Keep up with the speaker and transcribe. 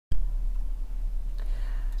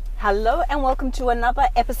Hello and welcome to another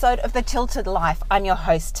episode of The Tilted Life. I'm your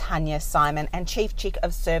host Tanya Simon and Chief Chick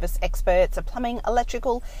of Service Experts, a plumbing,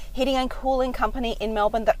 electrical, heating and cooling company in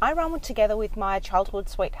Melbourne that I run together with my childhood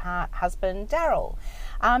sweetheart husband Daryl.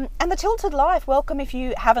 And The Tilted Life, welcome if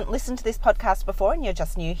you haven't listened to this podcast before and you're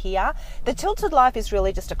just new here. The Tilted Life is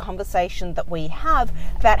really just a conversation that we have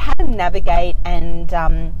about how to navigate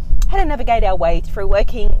our way through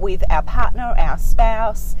working with our partner, our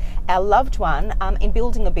spouse, our loved one in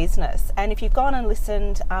building a business. And if you've gone and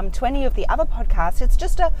listened to any of the other podcasts, it's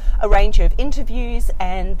just a range of interviews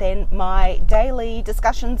and then my daily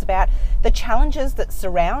discussions about the challenges that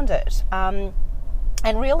surround it.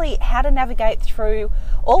 And really how to navigate through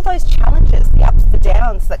all those challenges, the ups, the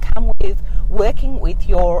downs that come with working with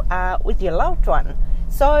your loved one.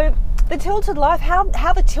 So the Tilted Life,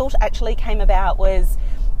 how the tilt actually came about was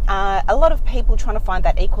a lot of people trying to find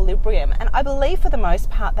that equilibrium, and I believe for the most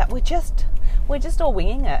part that we're just all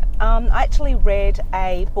winging it. I actually read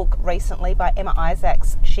a book recently by Emma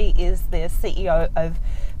Isaacs. She is the CEO of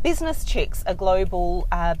Business Chicks, a global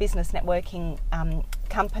business networking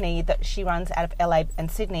company that she runs out of LA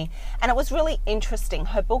and Sydney, and it was really interesting.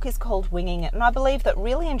 Her book is called Winging It, and I believe that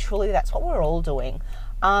really and truly that's what we're all doing.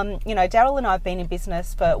 Daryl and I have been in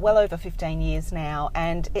business for well over 15 years now,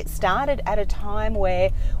 and it started at a time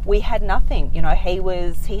where we had nothing.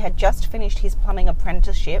 He had just finished his plumbing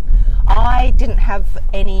apprenticeship. I didn't have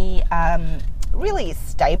any really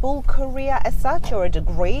stable career as such, or a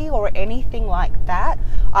degree or anything like that.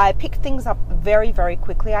 I picked things up very, very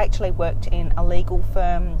quickly. I actually worked in a legal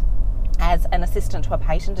firm as an assistant to a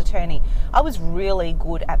patent attorney. I was really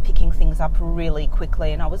good at picking things up really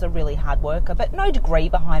quickly, and I was a really hard worker, but no degree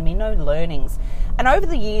behind me, no learnings. And over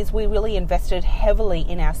the years, we really invested heavily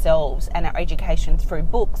in ourselves and our education through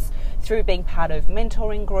books, through being part of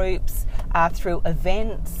mentoring groups, through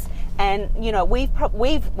events. And, we've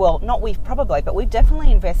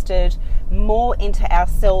definitely invested more into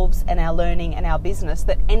ourselves and our learning and our business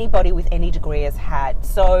than anybody with any degree has had.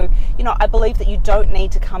 So, I believe that you don't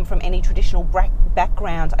need to come from any traditional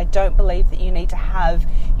background. I don't believe that you need to have,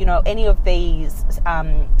 any of these,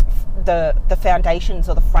 the foundations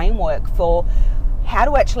or the framework for how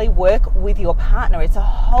to actually work with your partner. It's a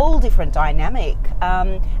whole different dynamic.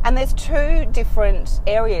 And there's two different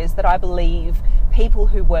areas that I believe people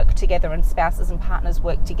who work together and spouses and partners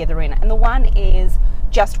work together in. And the one is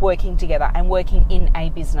just working together and working in a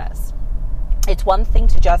business. It's one thing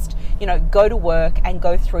to just, go to work and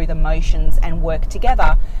go through the motions and work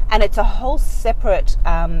together. And it's a whole separate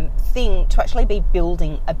thing to actually be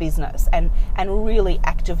building a business and really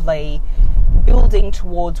actively building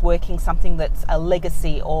towards working something that's a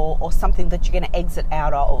legacy or something that you're going to exit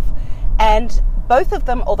out of. And both of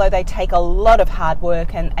them, although they take a lot of hard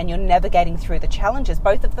work and you're navigating through the challenges,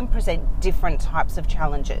 both of them present different types of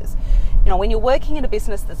challenges. When you're working in a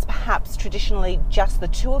business that's perhaps traditionally just the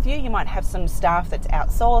two of you, you might have some staff that's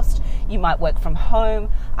outsourced, you might work from home.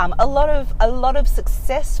 A lot of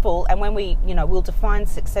successful, and when we'll define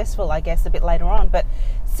successful, I guess, a bit later on, but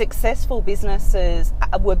successful businesses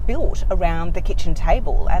were built around the kitchen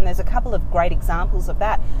table, and there's a couple of great examples of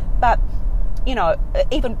that. But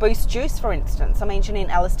even Boost Juice, for instance. Janine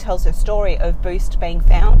Ellis tells her story of Boost being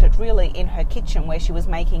founded really in her kitchen, where she was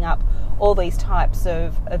making up all these types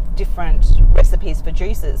of different recipes for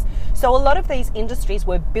juices. So a lot of these industries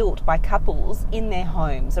were built by couples in their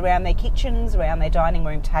homes, around their kitchens, around their dining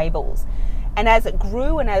room tables. And as it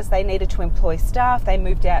grew and as they needed to employ staff, they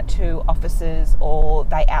moved out to offices or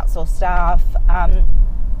they outsourced staff.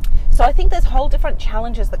 So I think there's whole different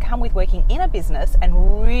challenges that come with working in a business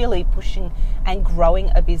and really pushing and growing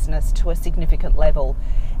a business to a significant level.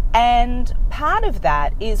 And part of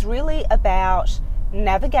that is really about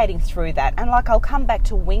navigating through that. And I'll come back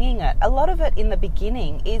to winging it. A lot of it in the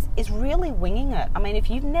beginning is really winging it. If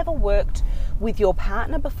you've never worked with your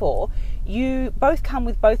partner before, you both come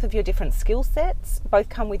with both of your different skill sets, both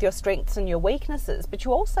come with your strengths and your weaknesses, but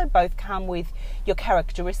you also both come with your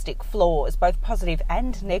characteristic flaws, both positive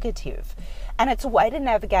and negative. And it's a way to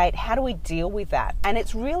navigate, how do we deal with that? And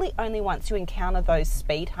it's really only once you encounter those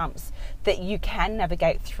speed humps that you can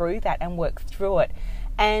navigate through that and work through it.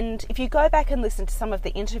 And if you go back and listen to some of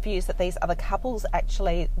the interviews that these other couples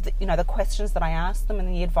actually, the questions that I ask them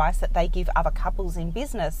and the advice that they give other couples in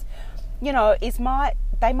business,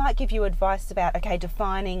 they might give you advice about,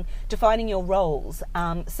 defining your roles,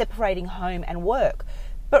 separating home and work.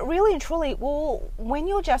 But really and truly, when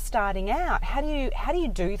you're just starting out, how do you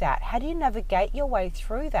do that? How do you navigate your way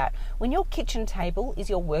through that? When your kitchen table is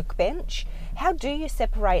your workbench, how do you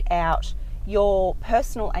separate out your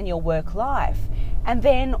personal and your work life. And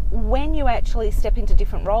then when you actually step into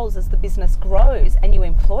different roles as the business grows and you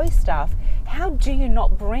employ staff, how do you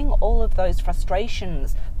not bring all of those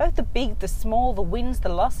frustrations, both the big, the small, the wins, the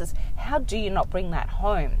losses, how do you not bring that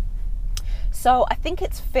home? So I think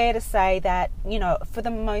it's fair to say that, for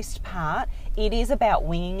the most part, it is about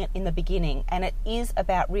winging it in the beginning, and it is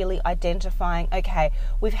about really identifying, okay,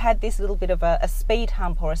 we've had this little bit of a speed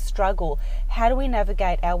hump or a struggle. How do we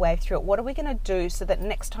navigate our way through it? What are we going to do so that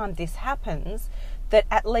next time this happens, that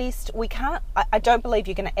at least we can't, I don't believe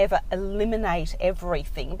you're going to ever eliminate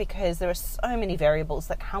everything, because there are so many variables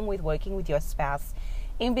that come with working with your spouse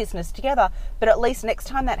in business together, but at least next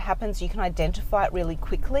time that happens, you can identify it really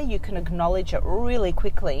quickly, you can acknowledge it really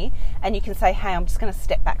quickly, and you can say, hey, I'm just going to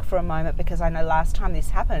step back for a moment, because I know last time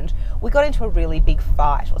this happened, we got into a really big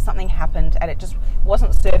fight, or something happened and it just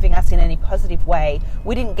wasn't serving us in any positive way.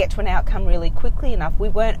 We didn't get to an outcome really quickly enough. We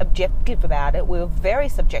weren't objective about it. We were very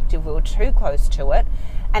subjective. We were too close to it,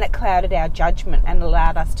 and it clouded our judgment and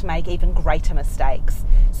allowed us to make even greater mistakes.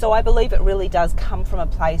 So I believe it really does come from a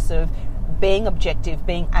place of being objective,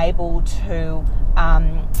 being able to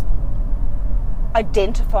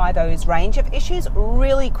identify those range of issues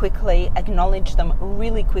really quickly, acknowledge them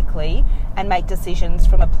really quickly, and make decisions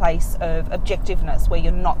from a place of objectiveness where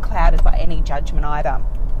you're not clouded by any judgment either.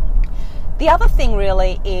 The other thing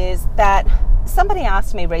really is that somebody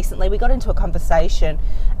asked me recently, we got into a conversation,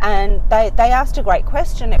 and they asked a great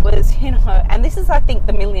question. It was, and this is, I think,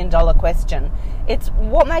 the $1 million question. It's,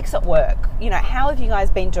 what makes it work? How have you guys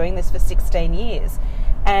been doing this for 16 years?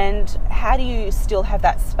 And how do you still have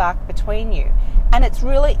that spark between you? And it's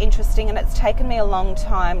really interesting, and it's taken me a long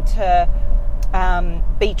time to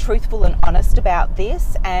be truthful and honest about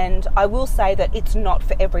this. And I will say that it's not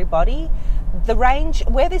for everybody. The range,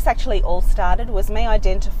 where this actually all started, was me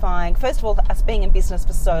identifying, first of all, us being in business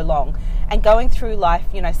for so long and going through life,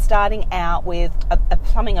 starting out with a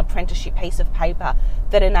plumbing apprenticeship piece of paper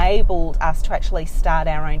that enabled us to actually start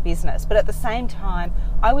our own business. But at the same time,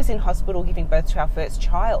 I was in hospital giving birth to our first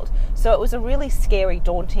child. So it was a really scary,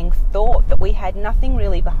 daunting thought that we had nothing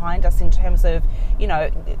really behind us in terms of,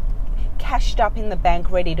 cashed up in the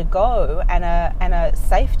bank, ready to go, and a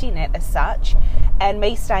safety net as such, and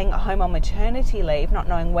me staying at home on maternity leave, not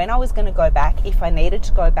knowing when I was going to go back, if I needed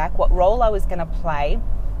to go back, what role I was going to play,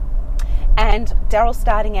 and Daryl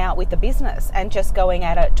starting out with the business and just going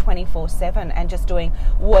at it 24/7 and just doing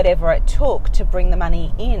whatever it took to bring the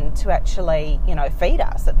money in to actually, feed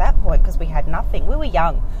us at that point, because we had nothing. We were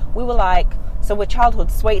young. We were we're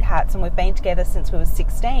childhood sweethearts, and we've been together since we were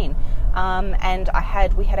 16. And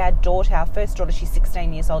we had our daughter, our first daughter, she's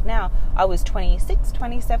 16 years old now. I was 26,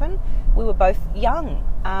 27. We were both young,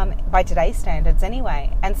 by today's standards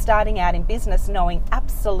anyway, and starting out in business knowing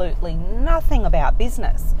absolutely nothing about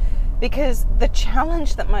business. Because the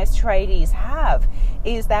challenge that most tradies have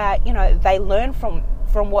is that, they learn from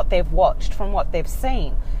what they've watched, from what they've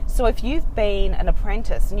seen. So if you've been an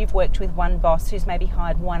apprentice and you've worked with one boss who's maybe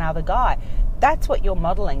hired one other guy, that's what you're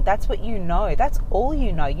modelling. That's what you know. That's all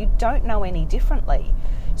you know. You don't know any differently.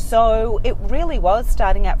 So it really was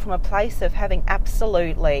starting out from a place of having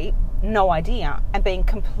absolutely no idea and being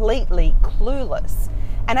completely clueless,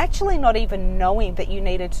 and actually not even knowing that you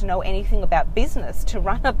needed to know anything about business to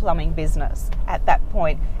run a plumbing business at that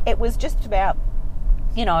point. It was just about,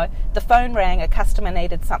 the phone rang, a customer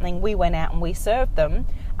needed something, we went out and we served them.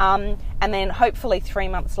 And then hopefully 3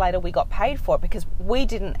 months later we got paid for it, because we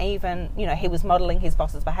didn't even, he was modelling his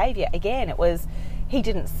boss's behaviour. Again, it was, he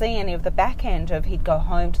didn't see any of the back end of, he'd go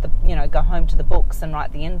home to the books and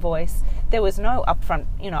write the invoice. There was no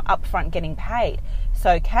upfront getting paid.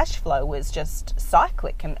 So cash flow was just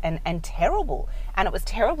cyclic and terrible. And it was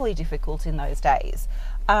terribly difficult in those days.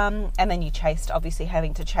 And then you obviously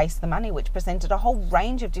having to chase the money, which presented a whole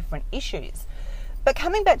range of different issues. But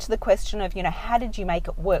coming back to the question of, how did you make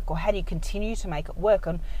it work, or how do you continue to make it work,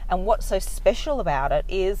 and what's so special about it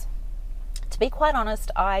is, to be quite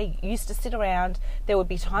honest, I used to sit around, there would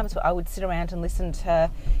be times where I would sit around and listen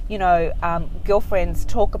to, girlfriends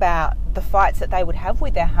talk about the fights that they would have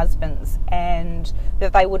with their husbands, and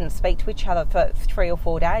that they wouldn't speak to each other for 3 or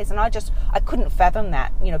 4 days. And I couldn't fathom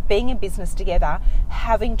that, being in business together,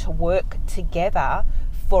 having to work together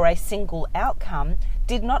for a single outcome,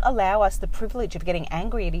 did not allow us the privilege of getting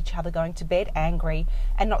angry at each other, going to bed angry,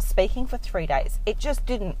 and not speaking for 3 days. It just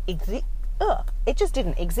didn't exist. It just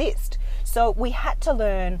didn't exist. So we had to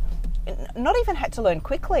learn, not even had to learn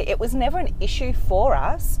quickly. It was never an issue for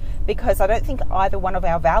us, because I don't think either one of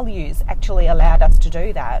our values actually allowed us to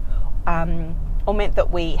do that, or meant that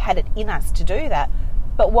we had it in us to do that.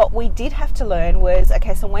 But what we did have to learn was,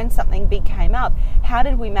 okay, so when something big came up, how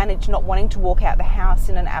did we manage not wanting to walk out the house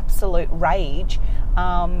in an absolute rage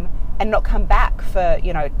and not come back for,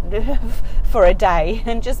 for a day,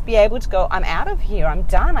 and just be able to go, I'm out of here, I'm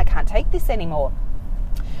done, I can't take this anymore.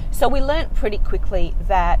 So we learnt pretty quickly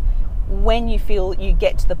that when you feel you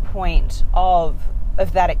get to the point of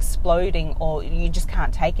that exploding, or you just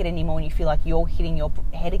can't take it anymore and you feel like you're hitting your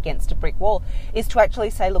head against a brick wall, is to actually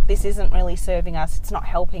say, look, this isn't really serving us, it's not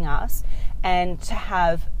helping us, and to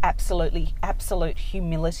have absolute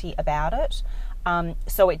humility about it.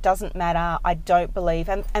 So it doesn't matter, I don't believe,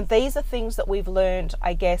 and these are things that we've learned,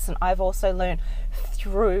 I guess, and I've also learned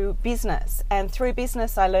through business. And through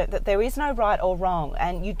business I learned that there is no right or wrong,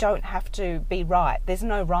 and you don't have to be right. There's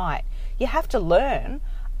no right. You have to learn.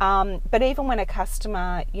 But even when a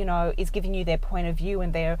customer, is giving you their point of view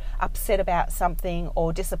and they're upset about something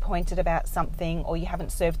or disappointed about something, or you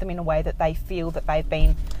haven't served them in a way that they feel that they've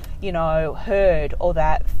been, heard, or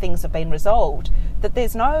that things have been resolved, that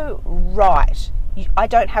there's no right. I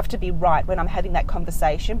don't have to be right when I'm having that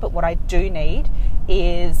conversation, but what I do need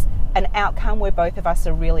is an outcome where both of us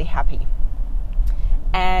are really happy.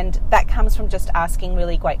 And that comes from just asking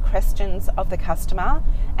really great questions of the customer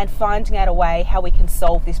and finding out a way how we can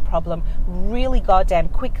solve this problem really goddamn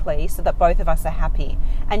quickly so that both of us are happy.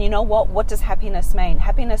 And you know what? What does happiness mean?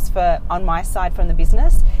 Happiness on my side from the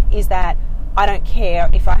business is that I don't care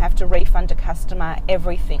if I have to refund a customer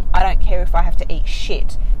everything. I don't care if I have to eat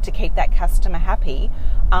shit to keep that customer happy.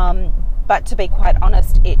 But to be quite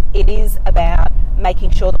honest, it is about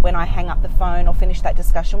making sure that when I hang up the phone or finish that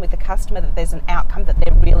discussion with the customer, that there's an outcome that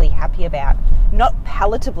they're really happy about. Not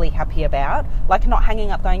palatably happy about, like not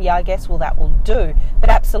hanging up going, yeah, I guess, well, that will do. But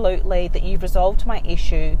absolutely that you've resolved my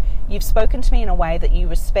issue, you've spoken to me in a way that you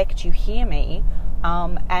respect, you hear me,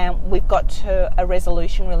 and we've got to a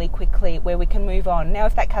resolution really quickly where we can move on. Now,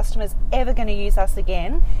 if that customer's ever going to use us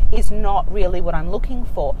again is not really what I'm looking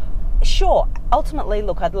for. Sure, ultimately,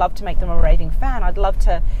 look, I'd love to make them a raving fan. I'd love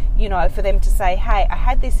to, for them to say, hey, I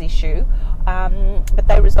had this issue, but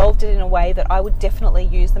they resolved it in a way that I would definitely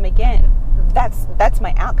use them again. That's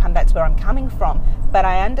my outcome. That's where I'm coming from. But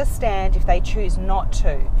I understand if they choose not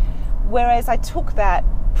to. Whereas I took that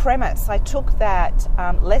premise, I took that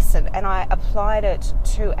lesson, and I applied it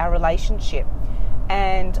to our relationship.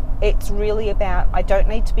 And it's really about, I don't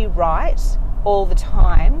need to be right all the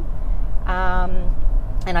time.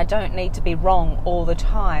 And I don't need to be wrong all the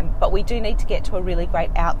time, but we do need to get to a really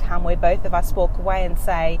great outcome where both of us walk away and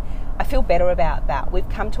say, I feel better about that. We've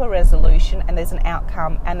come to a resolution and there's an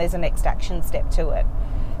outcome and there's a next action step to it.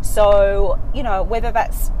 So, whether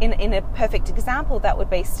that's in a perfect example, that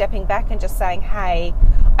would be stepping back and just saying, hey,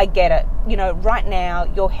 I get it. Right now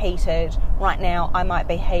you're heated. Right now I might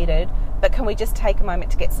be heated. But can we just take a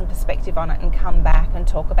moment to get some perspective on it and come back and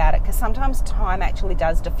talk about it? Because sometimes time actually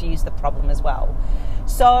does diffuse the problem as well.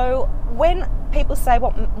 So when people say,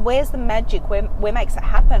 well, where's the magic? Where makes it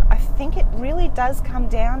happen? I think it really does come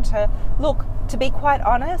down to, look, to be quite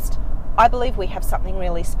honest, I believe we have something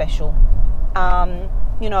really special.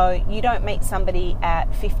 You don't meet somebody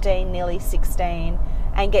at 15, nearly 16,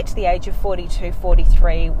 and get to the age of 42,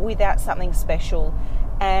 43 without something special.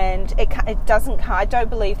 And it doesn't. I don't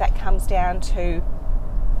believe that comes down to,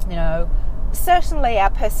 certainly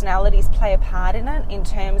our personalities play a part in it, in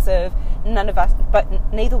terms of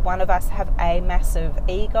neither one of us have a massive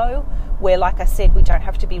ego where, like I said, we don't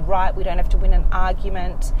have to be right, we don't have to win an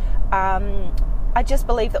argument. I just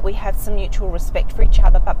believe that we have some mutual respect for each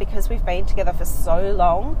other, but because we've been together for so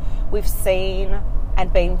long, we've seen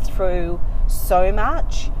and been through so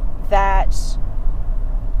much that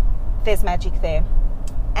there's magic there.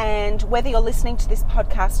 And whether you're listening to this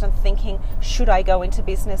podcast and thinking, should I go into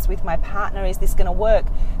business with my partner? Is this going to work?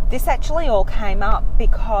 This actually all came up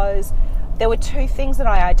because there were two things that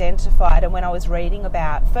I identified and when I was reading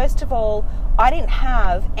about. First of all, I didn't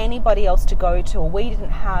have anybody else to go to, or we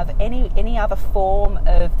didn't have any other form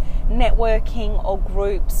of networking or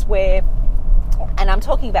groups where, and I'm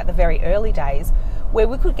talking about the very early days, where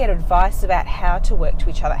we could get advice about how to work to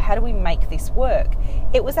each other. How do we make this work?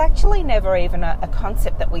 It was actually never even a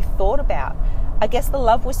concept that we thought about. I guess the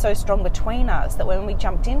love was so strong between us that when we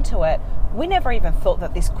jumped into it, we never even thought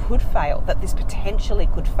that this could fail, that this potentially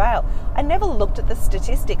could fail. I never looked at the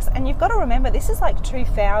statistics. And you've got to remember, this is like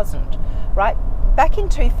 2000, right? Back in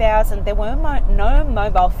 2000, there were no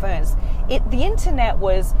mobile phones. The internet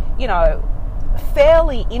was,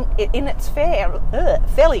 fairly in its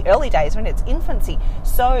fairly early days, in its infancy.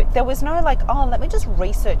 So there was no like, oh, let me just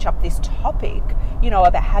research up this topic,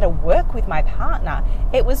 about how to work with my partner.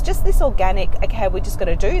 It was just this organic, okay, we're just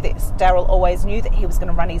going to do this. Daryl always knew that he was going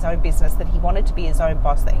to run his own business, that he wanted to be his own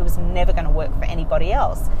boss, that he was never going to work for anybody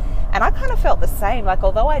else. And I kind of felt the same. Like,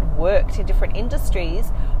 although I'd worked in different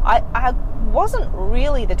industries, I wasn't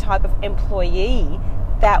really the type of employee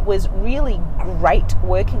that was really great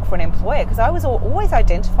working for an employer, because I was always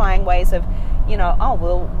identifying ways of, oh,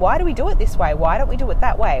 well, why do we do it this way? Why don't we do it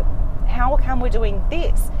that way? How come we're doing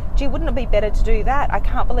this? Gee, wouldn't it be better to do that? I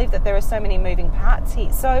can't believe that there are so many moving parts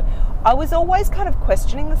here. So I was always kind of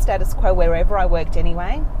questioning the status quo wherever I worked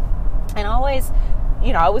anyway. And I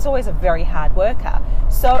was always a very hard worker.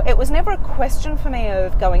 So it was never a question for me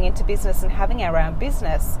of going into business and having our own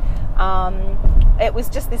business. It was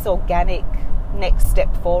just this organic next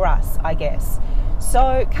step for us, I guess.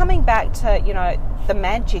 So coming back to, the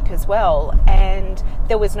magic as well, and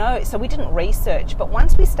so we didn't research, but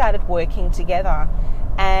once we started working together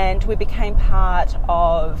and we became part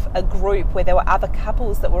of a group where there were other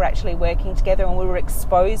couples that were actually working together, and we were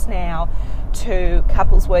exposed now to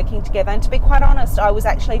couples working together. And to be quite honest, I was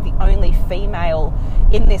actually the only female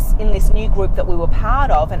in this new group that we were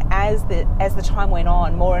part of. And as the time went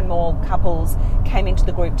on, more and more couples came into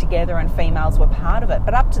the group together and females were part of it.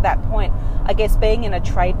 But up to that point, I guess being in a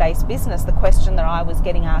trade-based business, the question that I was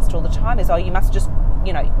getting asked all the time is, oh, you must just,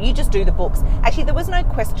 you just do the books. Actually, there was no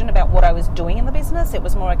question about what I was doing in the business. It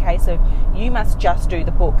was more a case of, you must just do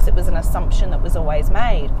the books. It was an assumption that was always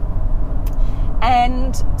made.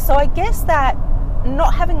 And so I guess that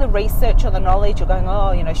not having the research or the knowledge, or going,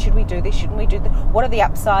 oh, should we do this? Shouldn't we do that? What are the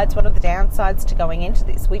upsides? What are the downsides to going into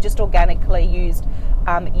this? We just organically used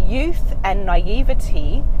youth and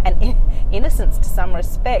naivety and innocence to some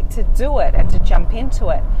respect to do it and to jump into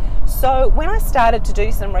it. So when I started to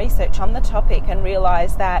do some research on the topic and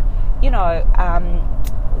realised that,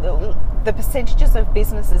 the percentages of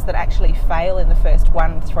businesses that actually fail in the first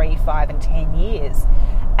 1, 3, 5 and 10 years,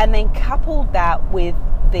 and then coupled that with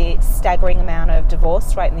the staggering amount of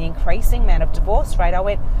divorce rate and the increasing amount of divorce rate, I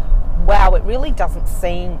went, wow, it really doesn't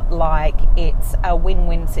seem like it's a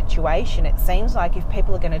win-win situation. It seems like if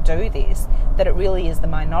people are going to do this, that it really is the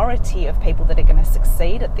minority of people that are going to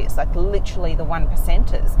succeed at this, like literally the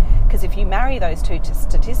 1%ers. Because if you marry those two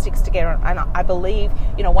statistics together, and I believe,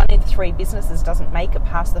 1 in 3 businesses doesn't make it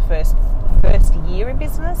past the first year in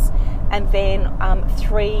business, and then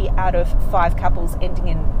 3 out of 5 couples ending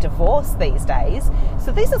in divorce these days.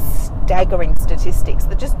 So these are staggering statistics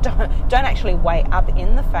that just don't actually weigh up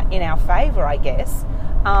in our favour, I guess.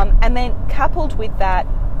 And then coupled with that,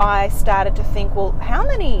 I started to think, well, how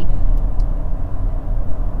many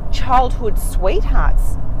childhood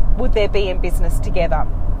sweethearts would there be in business together?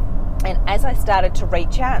 And as I started to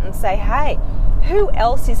reach out and say, hey, who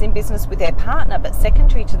else is in business with their partner? But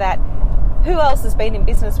secondary to that, who else has been in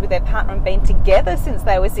business with their partner and been together since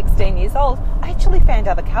they were 16 years old? I actually found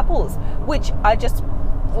other couples, which I just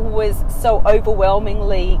was so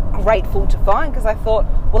overwhelmingly grateful to find, because I thought,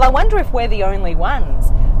 well, I wonder if we're the only ones.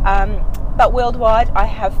 But worldwide, I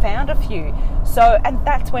have found a few. So, and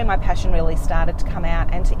that's where my passion really started to come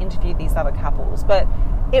out, and to interview these other couples. But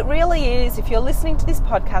it really is, if you're listening to this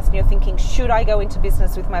podcast and you're thinking, should I go into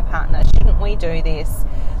business with my partner? Shouldn't we do this?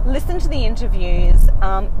 Listen to the interviews.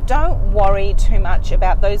 Don't worry too much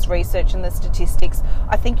about those research and the statistics.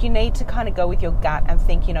 I think you need to kind of go with your gut and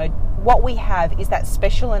think, what we have, is that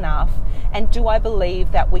special enough? And do I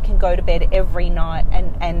believe that we can go to bed every night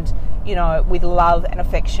and with love and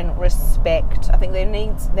affection, respect? I think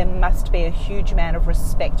there must be a huge amount of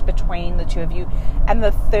respect between the two of you. And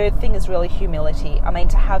the third thing is really humility. I mean,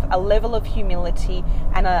 to have a level of humility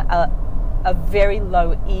and a very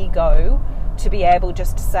low ego, to be able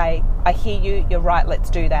just to say, I hear you, you're right, let's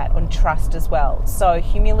do that, and trust as well. So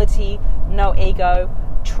humility, no ego,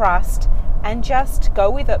 trust, and just go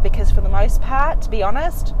with it, because for the most part, to be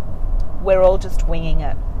honest, we're all just winging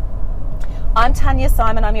it. I'm Tanya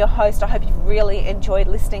Simon, I'm your host. I hope you've really enjoyed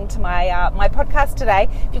listening to my podcast today.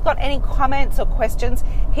 If you've got any comments or questions,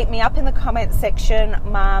 hit me up in the comments section.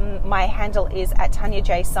 My handle is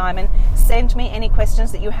 @TanyaJSimon. Send me any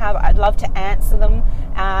questions that you have. I'd love to answer them,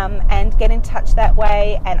 and get in touch that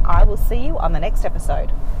way, and I will see you on the next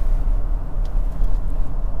episode.